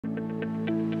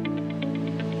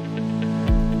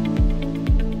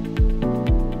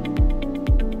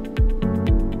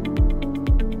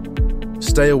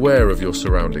Stay aware of your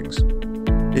surroundings.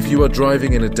 If you are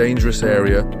driving in a dangerous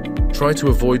area, try to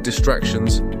avoid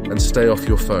distractions and stay off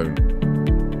your phone.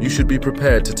 You should be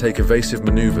prepared to take evasive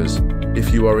maneuvers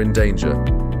if you are in danger.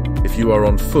 If you are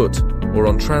on foot or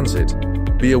on transit,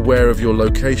 be aware of your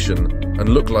location and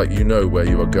look like you know where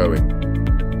you are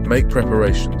going. Make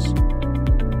preparations.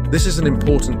 This is an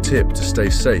important tip to stay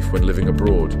safe when living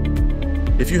abroad.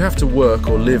 If you have to work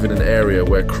or live in an area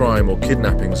where crime or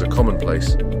kidnappings are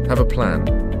commonplace, have a plan.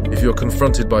 If you're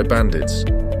confronted by bandits,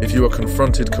 if you are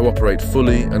confronted, cooperate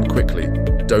fully and quickly.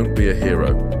 Don't be a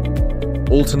hero.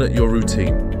 Alternate your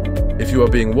routine. If you are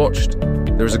being watched,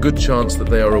 there is a good chance that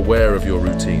they are aware of your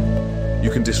routine.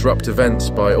 You can disrupt events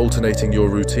by alternating your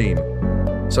routine,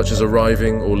 such as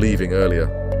arriving or leaving earlier.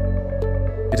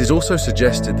 It is also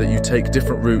suggested that you take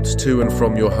different routes to and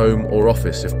from your home or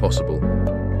office if possible.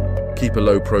 Keep a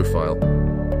low profile.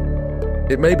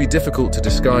 It may be difficult to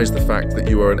disguise the fact that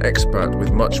you are an expat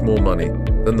with much more money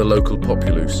than the local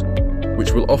populace,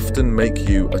 which will often make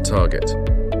you a target.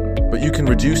 But you can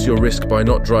reduce your risk by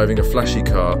not driving a flashy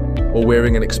car or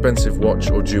wearing an expensive watch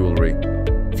or jewelry.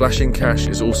 Flashing cash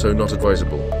is also not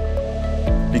advisable.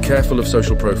 Be careful of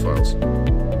social profiles.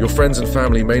 Your friends and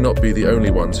family may not be the only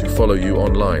ones who follow you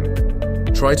online.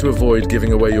 Try to avoid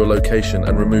giving away your location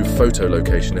and remove photo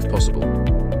location if possible.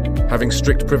 Having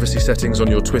strict privacy settings on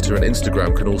your Twitter and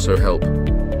Instagram can also help.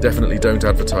 Definitely don't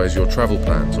advertise your travel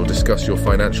plans or discuss your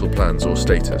financial plans or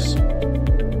status.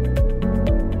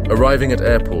 Arriving at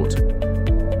airport.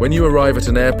 When you arrive at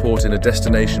an airport in a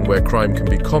destination where crime can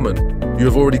be common, you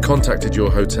have already contacted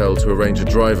your hotel to arrange a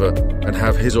driver and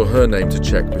have his or her name to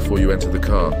check before you enter the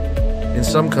car. In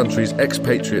some countries,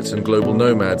 expatriates and global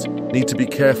nomads need to be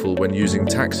careful when using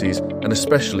taxis and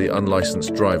especially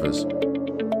unlicensed drivers.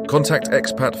 Contact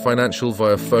Expat Financial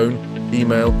via phone,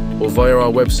 email, or via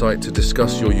our website to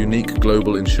discuss your unique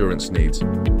global insurance needs.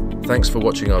 Thanks for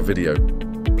watching our video.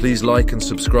 Please like and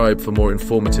subscribe for more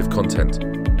informative content.